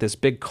make it this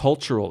big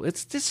cultural,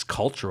 it's just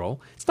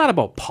cultural. It's not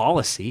about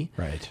policy.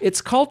 Right.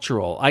 It's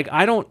cultural. Like,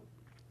 I don't,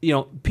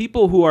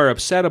 people who are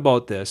upset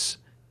about this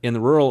in the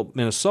rural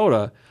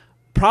Minnesota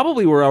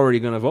probably were already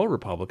going to vote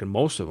Republican,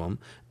 most of them.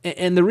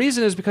 And the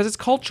reason is because it's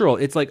cultural.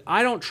 It's like,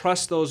 I don't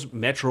trust those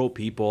metro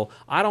people.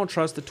 I don't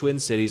trust the Twin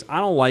Cities. I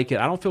don't like it.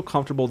 I don't feel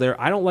comfortable there.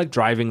 I don't like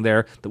driving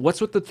there.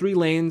 What's with the 3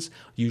 lanes?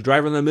 You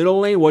drive in the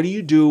middle lane? What do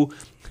you do?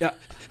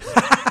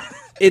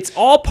 It's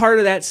all part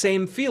of that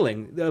same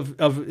feeling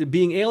of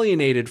being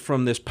alienated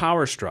from this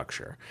power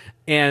structure.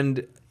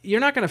 And you're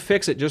not going to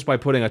fix it just by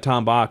putting a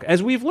Tom Bach,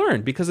 as we've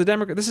learned, because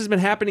this has been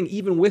happening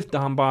even with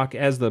Tom Bach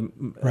as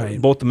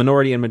both the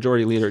minority and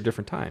majority leader at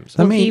different times.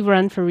 Will he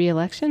run for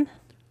re-election?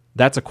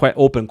 That's a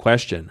open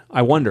question.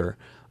 I wonder.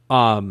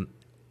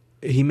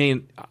 He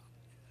may.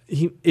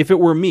 If it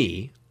were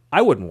me,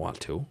 I wouldn't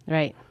want to.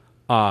 Right.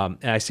 And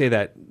I say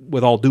that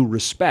with all due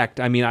respect.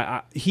 I mean,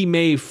 he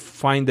may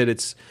find that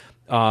it's.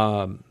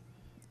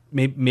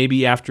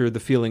 Maybe after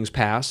the feelings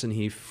pass and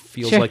he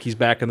feels like he's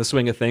back in the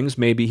swing of things,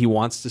 maybe he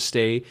wants to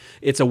stay.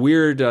 It's a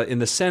weird, in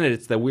the Senate,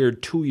 it's the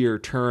weird 2-year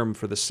term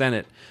for the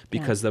Senate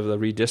because of the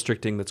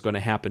redistricting that's going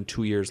to happen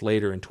 2 years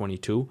later in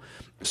 22.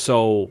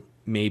 So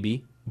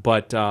maybe,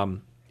 but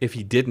if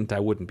he didn't,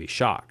 I wouldn't be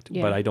shocked,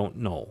 but I don't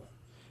know.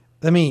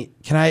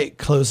 Can I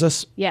close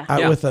us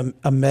out with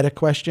a meta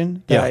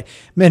question? I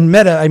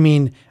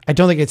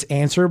don't think it's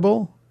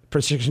answerable,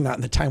 particularly not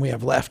in the time we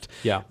have left.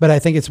 Yeah. But I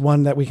think it's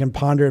one that we can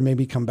ponder and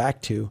maybe come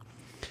back to.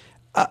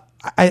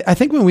 I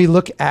think when we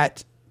look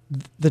at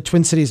the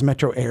Twin Cities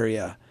metro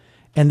area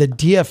and the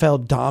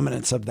DFL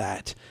dominance of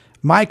that,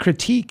 my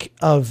critique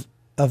of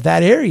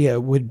that area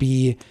would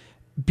be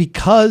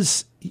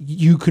because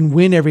you can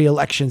win every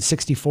election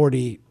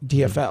 60-40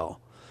 DFL.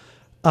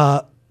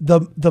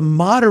 The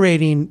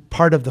moderating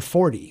part of the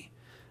 40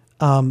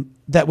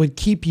 that would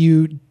keep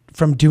you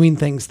from doing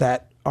things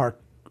that are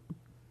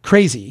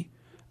crazy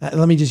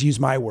let me just use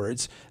my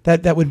words,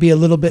 that would be a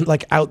little bit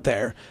like out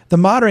there. The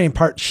moderating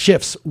part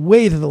shifts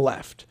way to the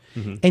left.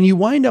 And you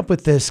wind up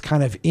with this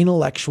kind of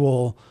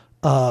intellectual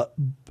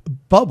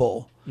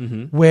bubble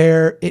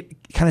where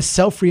it kind of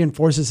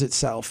self-reinforces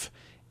itself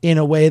in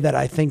a way that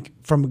I think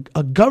from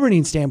a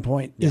governing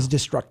standpoint is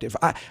destructive.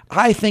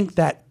 I think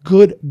that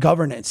good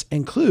governance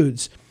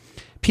includes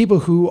people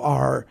who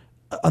are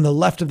on the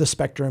left of the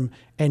spectrum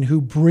and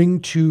who bring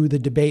to the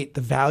debate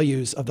the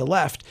values of the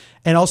left,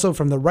 and also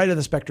from the right of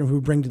the spectrum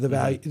who bring to the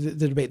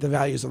debate the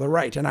values of the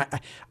right. And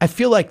I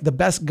feel like the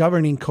best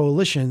governing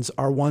coalitions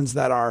are ones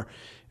that are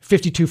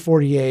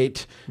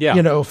 52-48,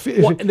 you know,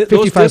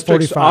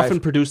 55-45. Often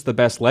produce the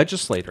best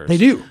legislators. They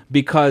do.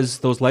 Because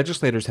those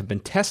legislators have been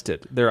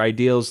tested. Their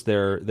ideals,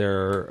 their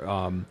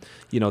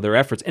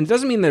efforts. And it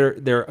doesn't mean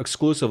they're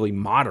exclusively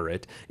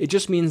moderate. It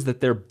just means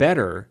that they're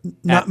better.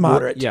 Not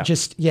moderate.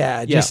 Just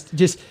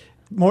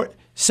more.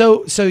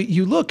 So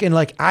you look and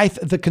like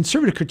the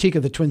conservative critique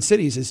of the Twin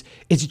Cities is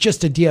it's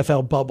just a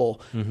DFL bubble,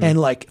 and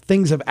like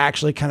things have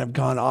actually kind of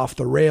gone off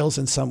the rails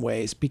in some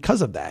ways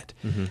because of that.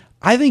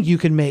 I think you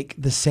can make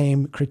the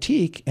same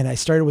critique, and I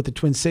started with the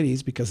Twin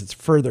Cities because it's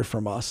further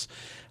from us.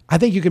 I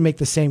think you can make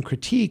the same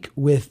critique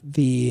with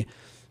the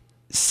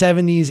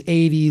 70s,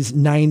 80s,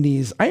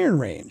 90s Iron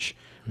Range,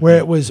 where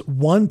it was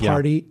one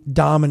party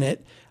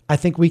dominant. I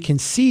think we can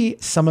see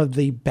some of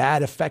the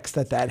bad effects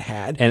that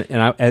had.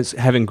 And I, as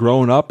having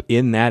grown up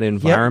in that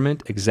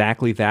environment,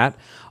 exactly that,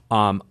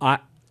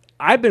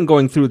 I've been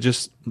going through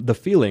just the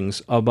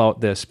feelings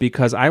about this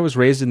because I was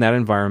raised in that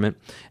environment,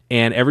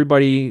 and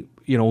everybody,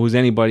 who's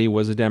anybody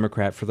was a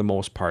Democrat for the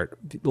most part.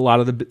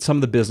 Some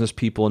of the business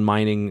people and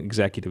mining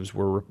executives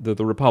were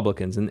the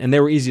Republicans, and they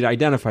were easy to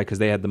identify because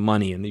they had the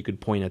money, and you could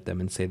point at them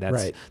and say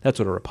that's what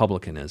a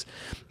Republican is.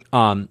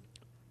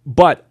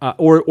 But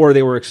or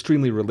they were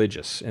extremely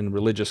religious and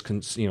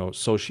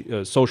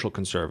social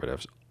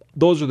conservatives.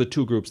 Those are the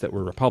two groups that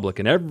were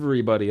Republican.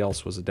 Everybody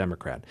else was a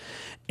Democrat.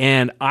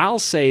 And I'll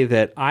say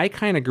that I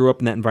kind of grew up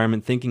in that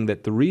environment thinking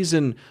that the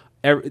reason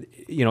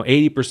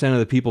 80% of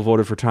the people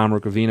voted for Tom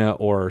Rukavina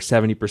or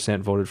 70%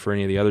 voted for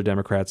any of the other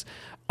Democrats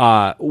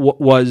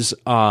was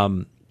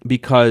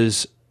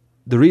because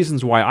the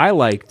reasons why I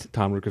liked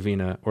Tom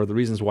Rukavina or the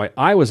reasons why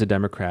I was a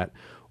Democrat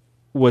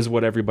was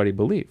what everybody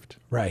believed.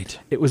 Right.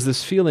 It was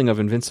this feeling of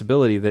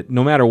invincibility that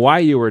no matter why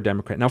you were a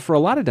Democrat. Now, for a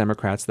lot of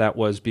Democrats, that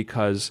was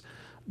because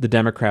the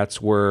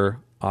Democrats were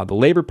the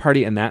Labor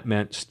Party, and that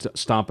meant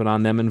stomping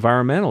on them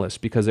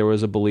environmentalists because there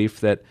was a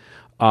belief that,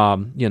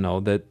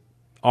 that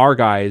our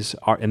guys,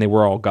 and they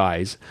were all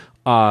guys,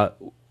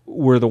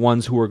 were the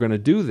ones who were going to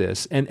do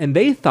this. And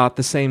they thought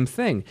the same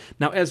thing.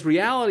 Now, as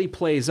reality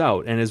plays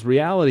out and as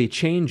reality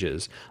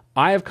changes,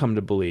 I have come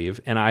to believe,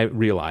 and I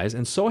realize,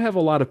 and so have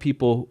a lot of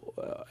people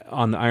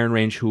on the Iron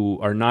Range who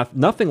are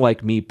nothing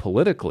like me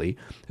politically,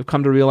 have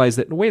come to realize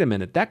that, wait a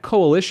minute, that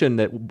coalition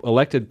that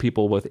elected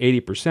people with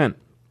 80%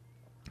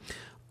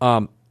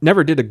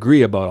 never did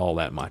agree about all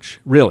that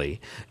much,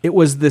 really. It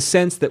was the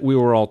sense that we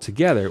were all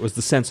together. It was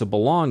the sense of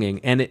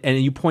belonging. And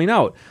you point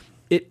out,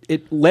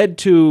 it led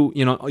to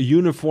a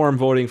uniform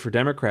voting for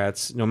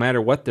Democrats, no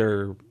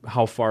matter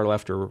how far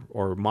left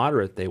or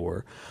moderate they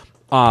were.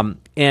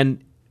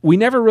 And we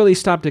never really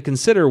stopped to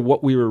consider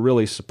what we were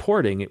really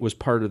supporting. It was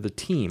part of the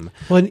team.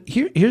 Well, and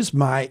here's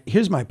my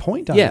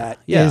point on that.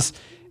 Is,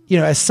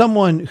 as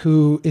someone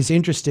who is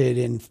interested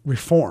in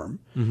reform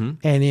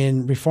and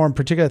in reform,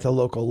 particularly at the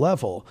local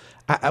level,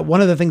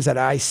 one of the things that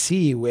I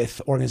see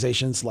with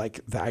organizations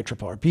like the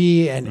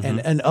IRRB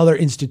and other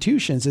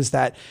institutions is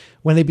that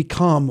when they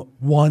become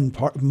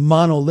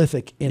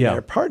monolithic in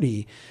their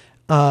party,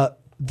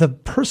 the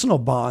personal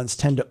bonds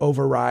tend to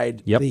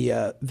override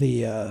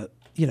the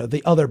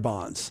other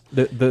bonds.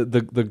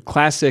 The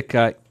classic,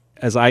 and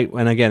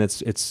again,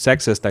 it's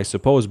sexist, I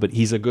suppose, but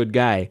he's a good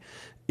guy,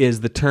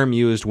 is the term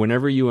used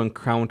whenever you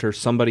encounter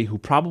somebody who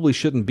probably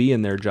shouldn't be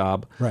in their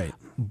job, right?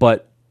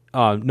 But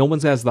no one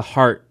has the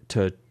heart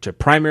to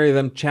primary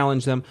them,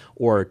 challenge them,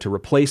 or to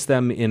replace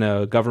them in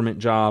a government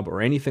job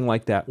or anything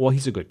like that. Well,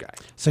 he's a good guy.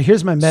 So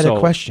here's my meta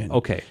question.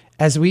 Okay.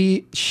 As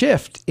we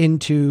shift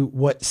into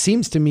what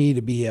seems to me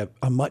to be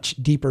a much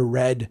deeper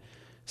red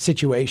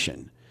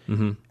situation,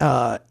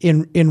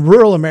 in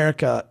rural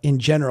America in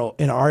general,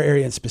 in our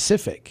area in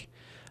specific,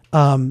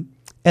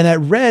 and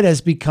that red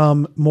has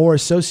become more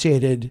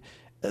associated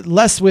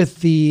less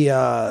with the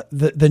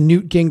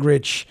Newt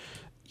Gingrich,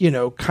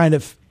 kind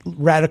of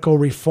radical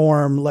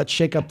reform. Let's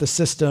shake up the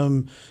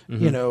system.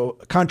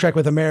 Contract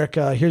with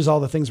America. Here's all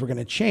the things we're going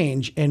to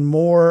change, and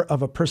more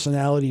of a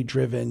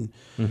personality-driven,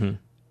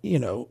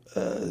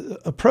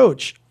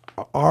 approach.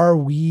 Are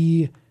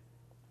we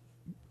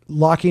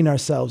locking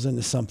ourselves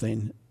into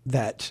something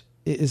that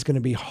is going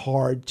to be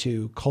hard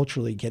to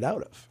culturally get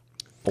out of?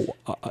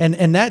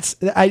 And that's,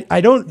 I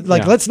don't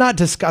like, let's not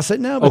discuss it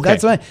now, but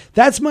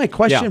that's my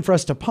question for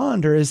us to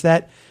ponder is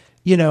that,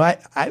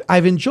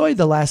 I've enjoyed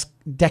the last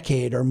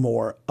decade or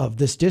more of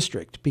this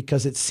district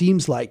because it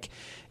seems like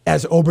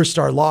as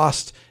Oberstar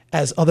lost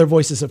as other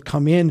voices have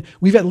come in,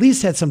 we've at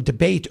least had some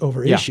debate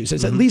over issues.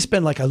 It's at least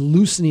been like a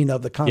loosening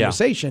of the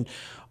conversation.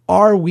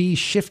 Are we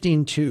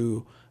shifting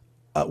to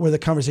where the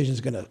conversation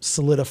is going to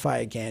solidify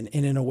again,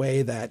 and in a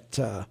way that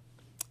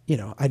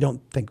I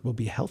don't think will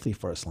be healthy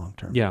for us long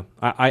term? Yeah,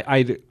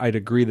 I'd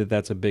agree that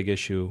that's a big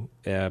issue,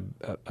 a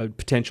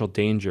potential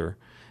danger,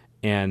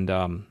 and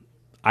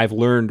I've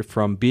learned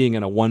from being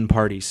in a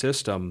one-party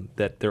system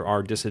that there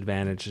are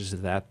disadvantages to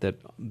that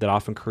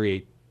often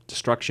create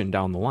destruction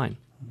down the line.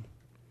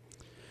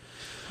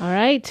 All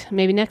right,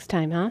 maybe next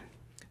time, huh?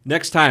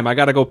 Next time, I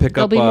got to go pick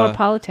There'll up. There'll be more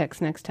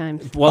politics next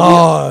time.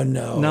 Well,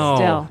 no,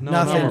 Still.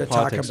 nothing to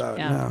politics. talk about.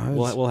 Yeah. No,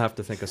 We'll have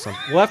to think of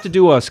something. We'll have to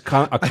do a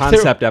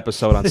concept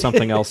episode on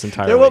something else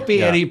entirely. there won't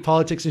be any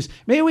politics news.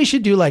 Maybe we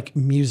should do like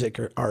music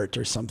or art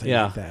or something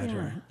like that,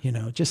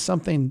 Yeah. or just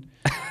something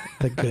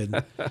that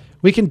good.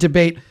 We can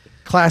debate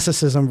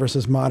classicism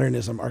versus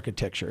modernism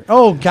architecture.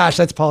 Oh gosh,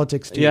 that's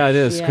politics too. Yeah, it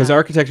is because Yeah.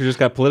 architecture just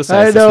got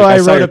politicized. I know.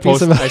 This week. I wrote your a piece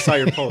post. about I saw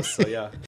your post. So yeah.